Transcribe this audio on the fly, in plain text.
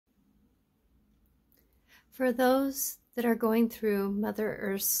For those that are going through Mother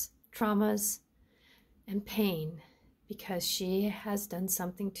Earth's traumas and pain because she has done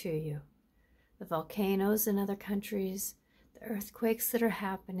something to you, the volcanoes in other countries, the earthquakes that are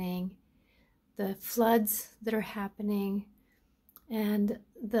happening, the floods that are happening, and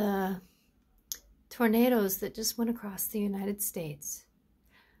the tornadoes that just went across the United States.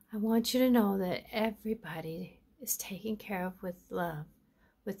 I want you to know that everybody is taken care of with love,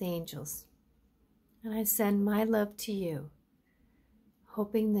 with angels. And I send my love to you,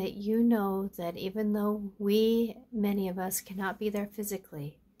 hoping that you know that even though many of us, cannot be there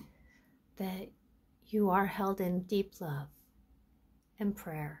physically, that you are held in deep love and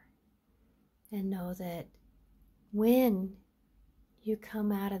prayer. And know that when you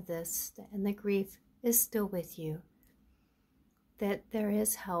come out of this and the grief is still with you, that there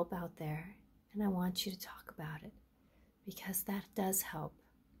is help out there. And I want you to talk about it because that does help.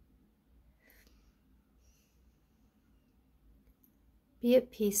 Be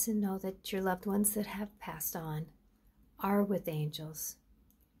at peace and know that your loved ones that have passed on are with angels,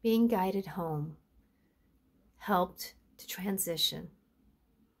 being guided home, helped to transition.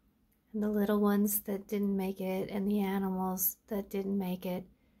 And the little ones that didn't make it and the animals that didn't make it,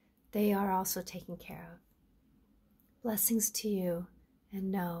 they are also taken care of. Blessings to you,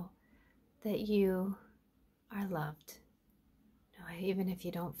 and know that you are loved, even if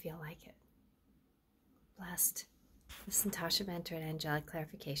you don't feel like it. Blessed. This is Natasha Venter at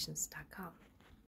AngelicClarifications.com.